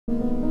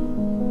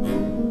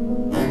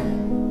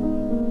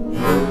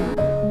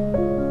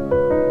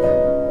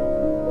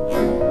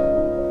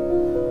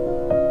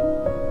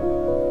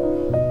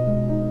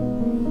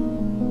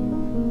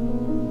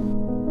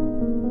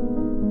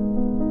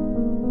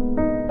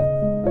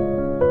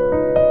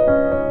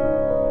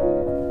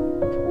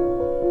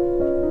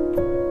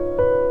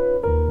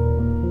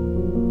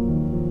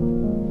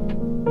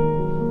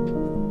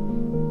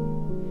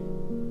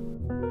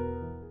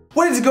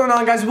is going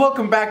on, guys?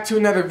 Welcome back to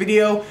another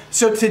video.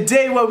 So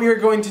today what we are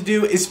going to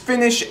do is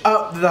finish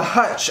up the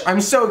hutch. I'm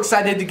so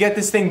excited to get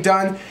this thing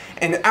done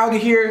and out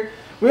of here.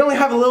 We only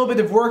have a little bit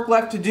of work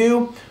left to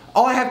do.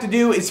 All I have to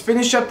do is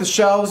finish up the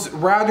shelves,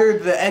 router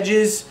the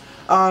edges,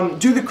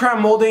 do the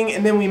crown molding,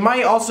 and then we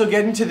might also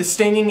get into the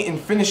staining and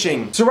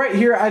finishing. So right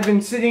here I've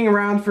been sitting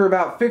around for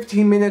about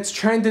 15 minutes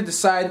trying to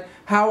decide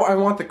how I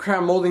want the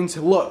crown molding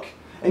to look.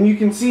 And you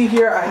can see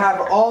here I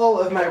have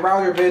all of my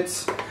router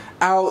bits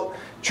out,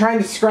 trying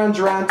to scrounge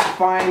around to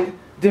find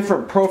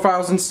different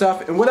profiles and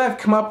stuff. And what I've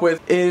come up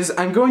with is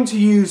I'm going to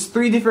use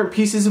 3 different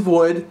pieces of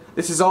wood.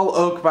 This is all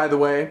oak, by the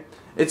way.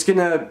 It's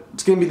gonna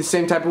be the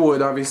same type of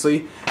wood,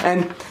 obviously.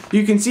 And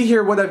you can see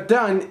here what I've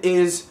done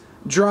is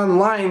drawn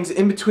lines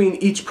in between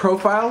each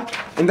profile,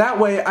 and that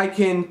way I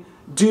can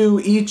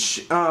do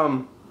each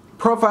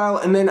profile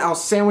and then I'll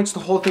sandwich the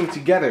whole thing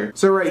together.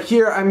 So right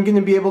here I'm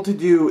gonna be able to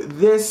do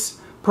this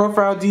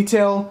profile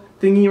detail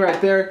thingy right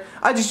there.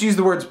 I just use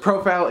the words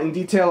profile and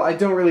detail. I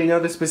don't really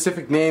know the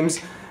specific names.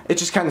 It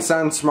just kind of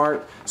sounds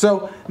smart.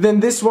 So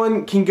then this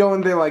one can go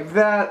in there like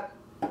that,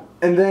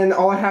 and then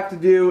all I have to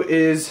do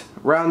is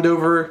round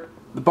over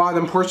the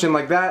bottom portion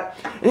like that,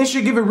 and it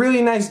should give a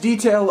really nice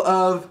detail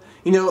of,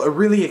 you know, a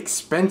really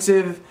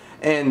expensive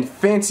and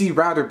fancy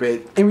router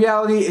bit. In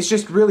reality, it's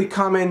just really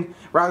common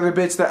router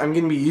bits that I'm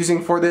going to be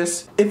using for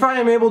this. If I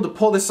am able to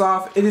pull this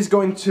off, it is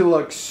going to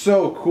look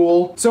so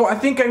cool. So I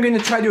think I'm going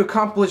to try to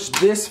accomplish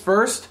this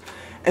first,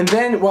 and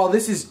then while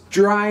this is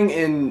drying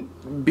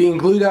and being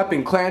glued up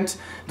and clamped,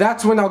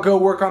 that's when I'll go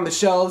work on the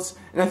shelves,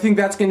 and I think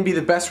that's going to be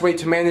the best way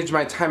to manage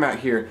my time out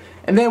here.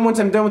 And then once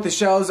I'm done with the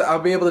shelves, I'll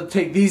be able to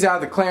take these out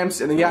of the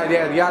clamps and then yada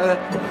yada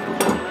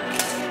yada.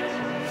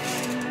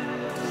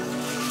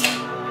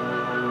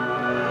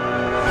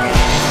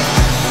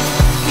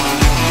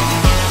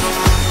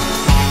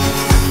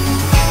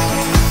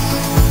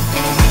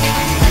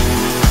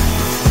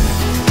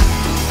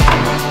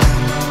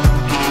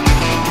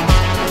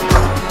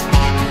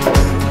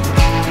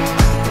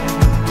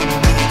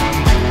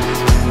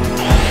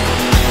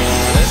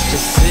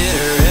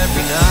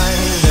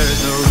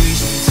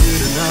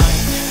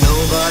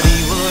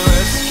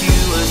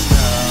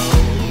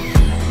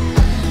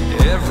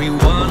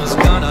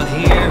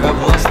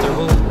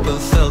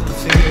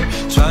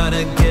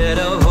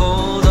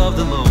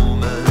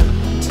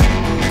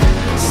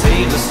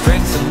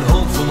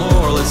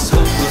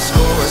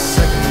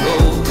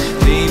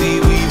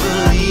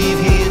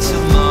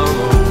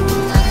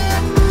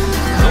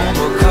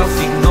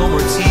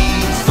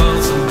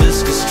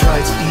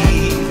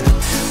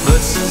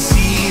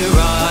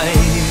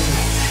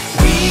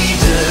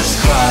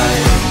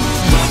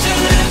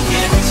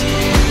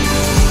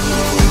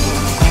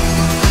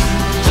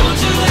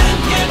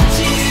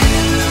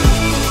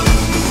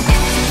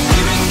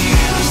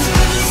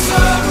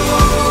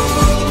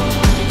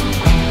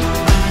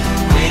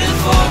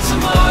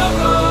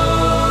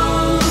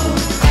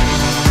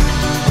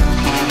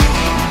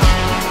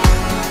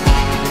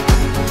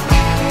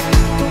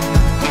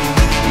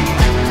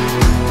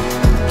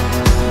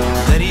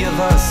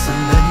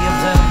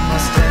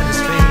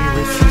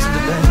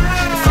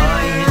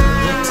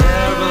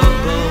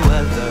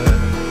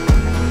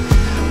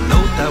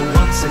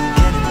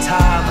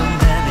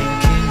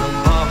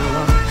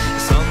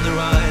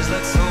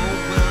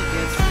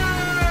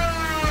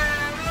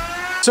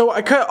 So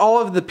I cut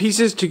all of the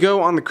pieces to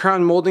go on the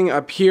crown molding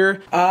up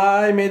here.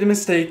 I made a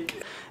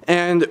mistake.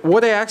 And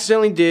what I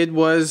accidentally did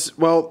was,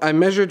 well, I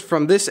measured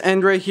from this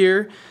end right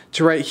here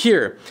to right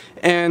here.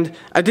 And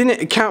I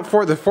didn't account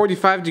for the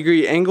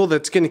 45-degree angle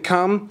that's going to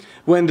come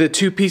when the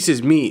 2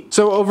 pieces meet.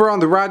 So over on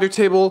the router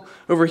table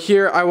over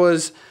here, I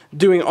was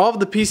doing all of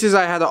the pieces.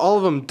 I had all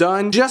of them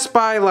done just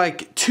by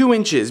like 2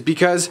 inches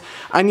because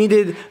I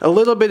needed a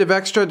little bit of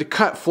extra to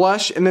cut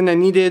flush, and then I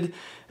needed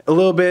a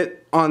little bit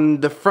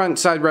on the front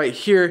side right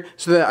here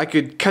so that I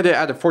could cut it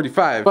at a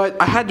 45. But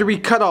I had to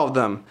recut all of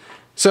them.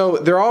 So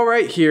they're all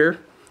right here.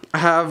 I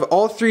have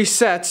all 3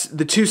 sets,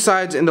 the 2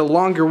 sides and the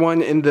longer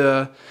one in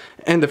the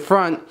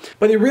front.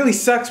 But it really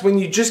sucks when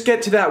you just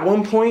get to that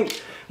one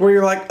point where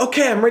you're like,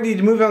 okay, I'm ready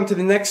to move on to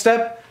the next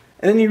step,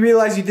 and then you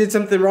realize you did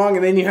something wrong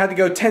and then you had to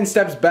go 10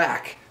 steps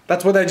back.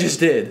 That's what I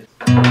just did.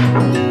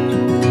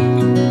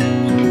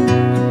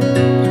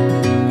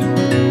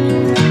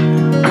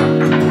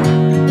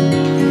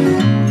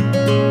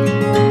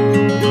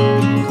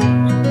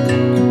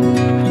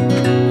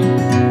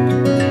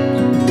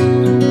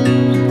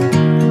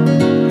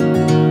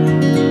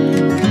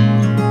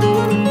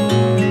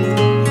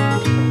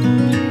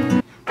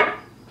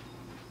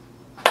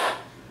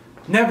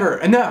 Never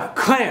enough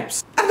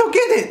clamps. I don't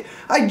get it.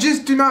 I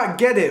just do not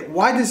get it.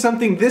 Why does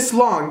something this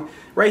long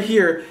right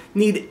here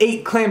need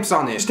 8 clamps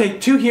on it? Just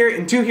take 2 here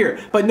and 2 here.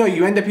 But no,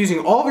 you end up using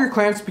all of your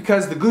clamps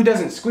because the glue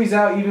doesn't squeeze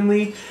out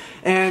evenly,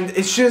 and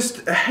it's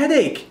just a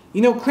headache.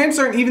 You know, clamps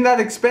aren't even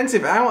that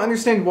expensive. I don't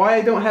understand why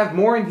I don't have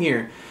more in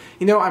here.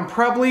 You know,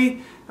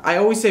 I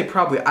always say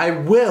probably, I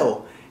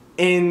will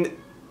in,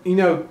 you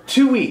know,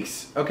 2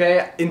 weeks,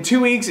 okay? In 2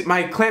 weeks,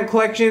 my clamp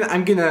collection,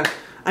 I'm gonna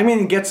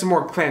get some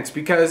more clamps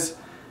because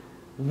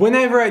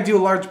whenever I do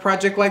a large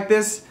project like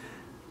this,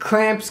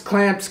 clamps,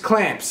 clamps,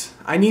 clamps.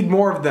 I need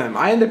more of them.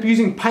 I end up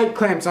using pipe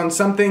clamps on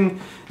something,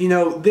 you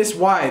know, this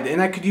wide,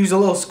 and I could use a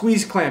little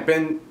squeeze clamp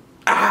and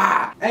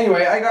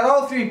Anyway, I got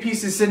all 3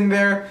 pieces sitting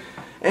there,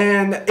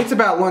 and it's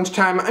about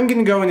lunchtime. I'm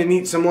gonna go in and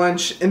eat some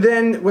lunch, and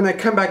then when I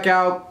come back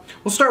out,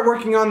 we'll start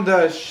working on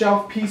the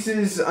shelf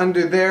pieces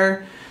under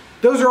there.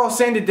 Those are all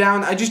sanded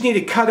down. I just need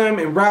to cut them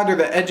and router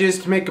the edges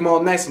to make them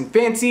all nice and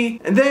fancy,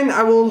 and then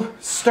I will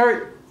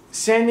start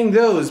sanding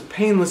those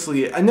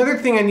painlessly. Another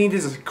thing I need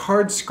is a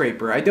card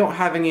scraper. I don't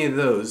have any of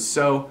those,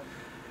 so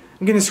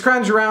I'm gonna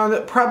scrounge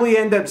around, probably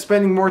end up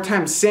spending more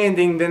time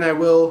sanding than I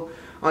will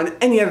on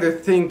any other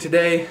thing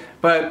today,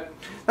 but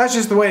that's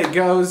just the way it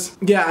goes.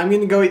 Yeah, I'm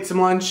gonna go eat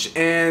some lunch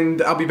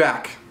and I'll be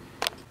back.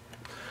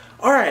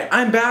 Alright,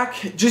 I'm back,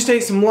 just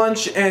ate some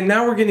lunch, and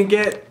now we're gonna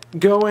get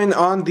going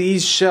on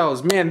these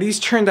shelves. Man, these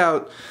turned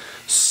out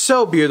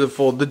so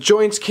beautiful. The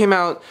joints came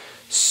out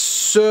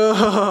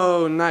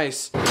so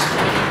nice.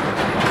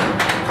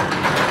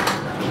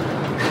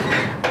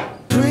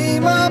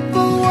 Dream up a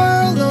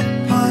world of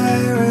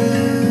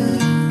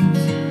pirates,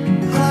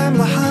 climb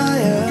the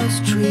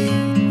highest tree,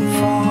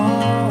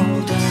 fall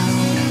down.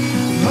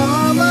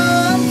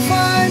 Mama,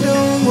 find a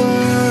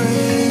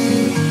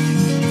worry,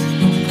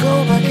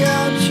 go back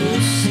out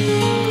to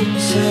sea,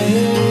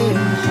 sail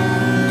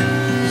home,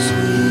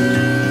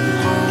 sweet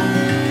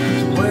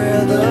home,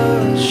 where the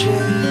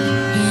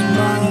ships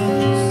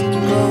must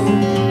go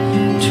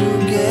to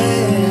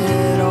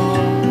get all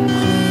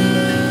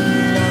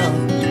cleaned up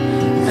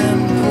and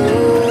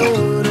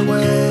put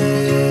away.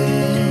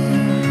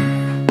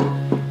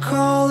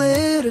 Call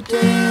it a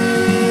day.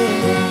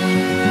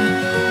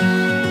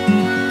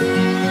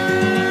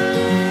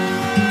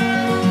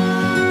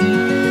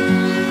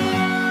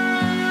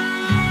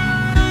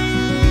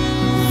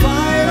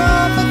 Fight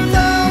off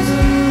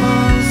 1,000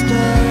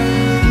 monsters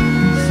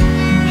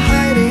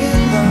hiding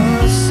in the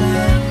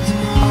sands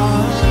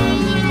on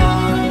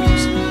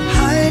Mars.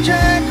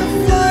 Hijack a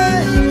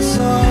flying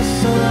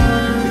saucer,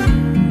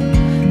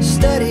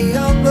 steady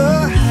on the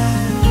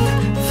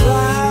hand,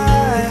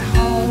 fly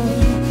home,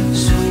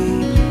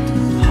 sweet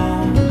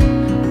home,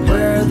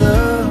 where the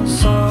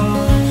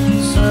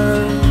saucers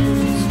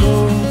go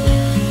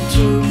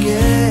to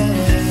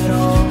get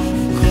all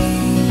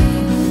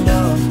cleaned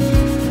up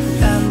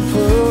and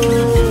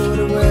put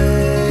away.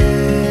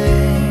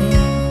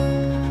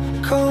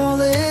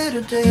 Call it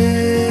a day.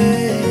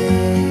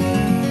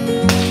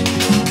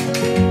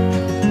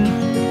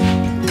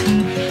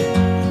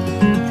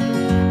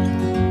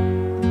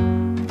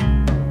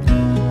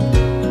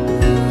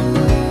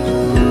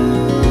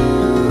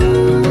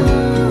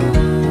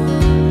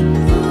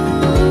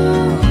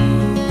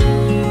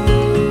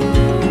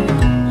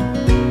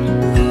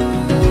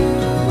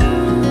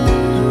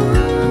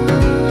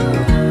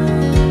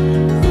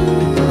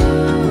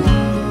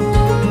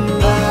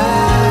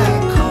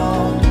 Back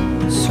home,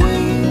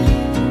 sweet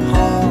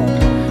home,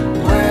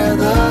 where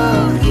the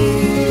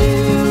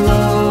heroes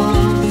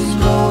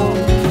go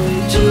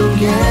to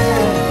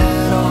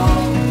get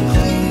all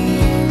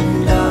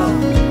cleaned up.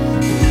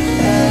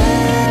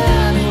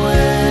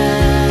 Anyway,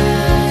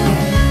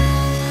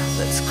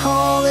 let's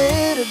call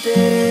it a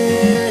day.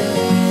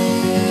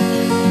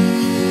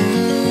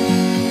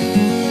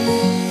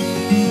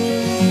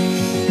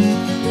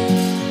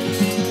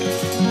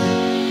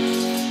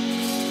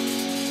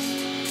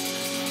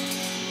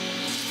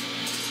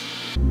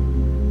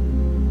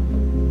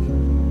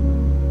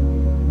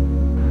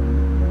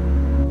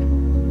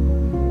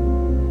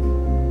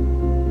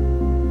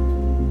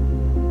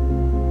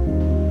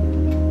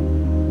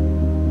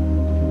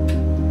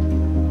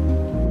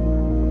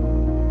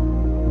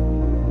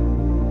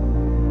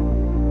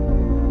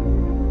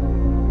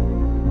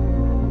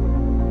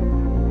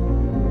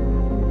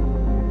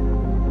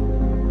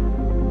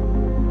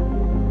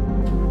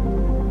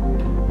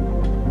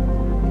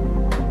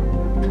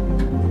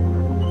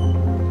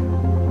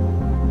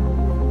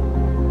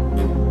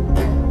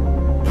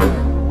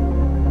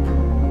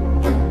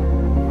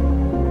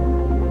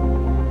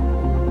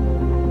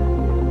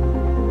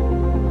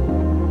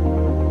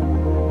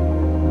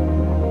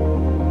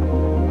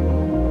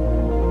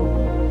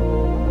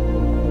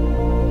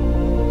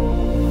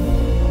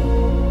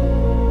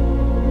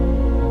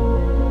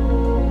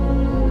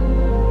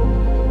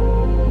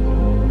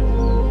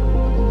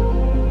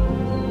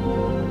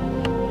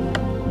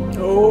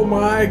 Oh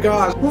my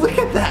gosh, look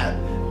at that!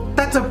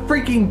 That's a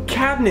freaking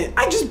cabinet!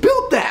 I just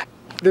built that!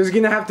 There's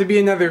gonna have to be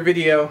another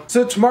video.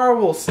 So tomorrow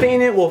we'll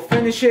stain it, we'll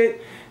finish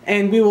it,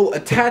 and we will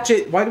attach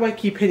it. Why do I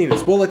keep hitting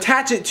this? We'll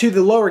attach it to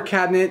the lower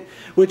cabinet,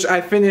 which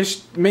I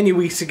finished many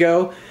weeks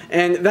ago,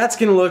 and that's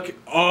gonna look,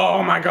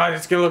 oh my god,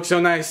 it's gonna look so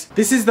nice.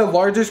 This is the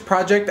largest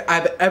project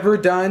I've ever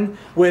done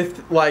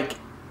with like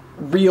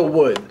real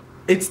wood.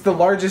 It's the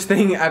largest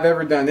thing I've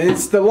ever done, and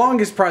it's the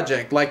longest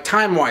project, like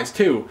time-wise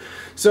too.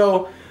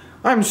 So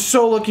I'm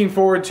so looking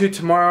forward to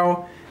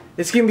tomorrow.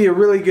 It's gonna be a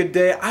really good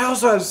day. I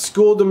also have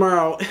school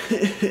tomorrow.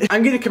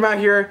 I'm gonna come out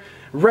here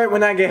right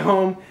when I get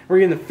home. We're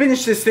gonna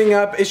finish this thing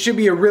up. It should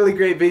be a really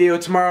great video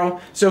tomorrow,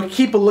 so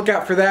keep a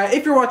lookout for that.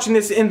 If you're watching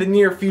this in the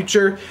near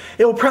future,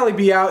 it will probably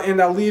be out,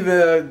 and I'll leave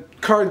a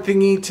card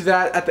thingy to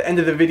that at the end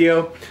of the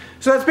video.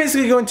 So that's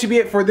basically going to be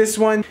it for this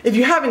one. If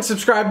you haven't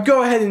subscribed,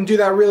 go ahead and do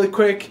that really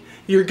quick.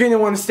 You're going to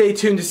want to stay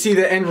tuned to see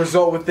the end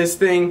result with this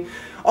thing.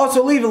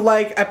 Also, leave a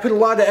like. I put a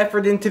lot of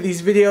effort into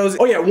these videos.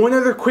 Oh yeah, one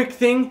other quick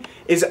thing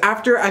is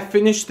after I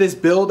finish this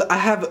build, I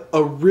have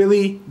a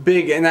really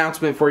big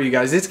announcement for you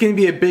guys. It's going to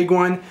be a big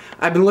one.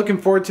 I've been looking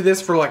forward to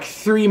this for like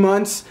 3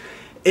 months.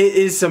 It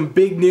is some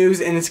big news,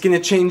 and it's going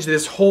to change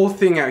this whole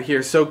thing out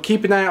here, so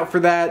keep an eye out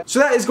for that. So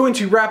that is going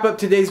to wrap up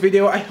today's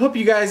video. I hope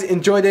you guys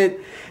enjoyed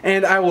it,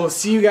 and I will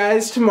see you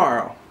guys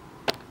tomorrow.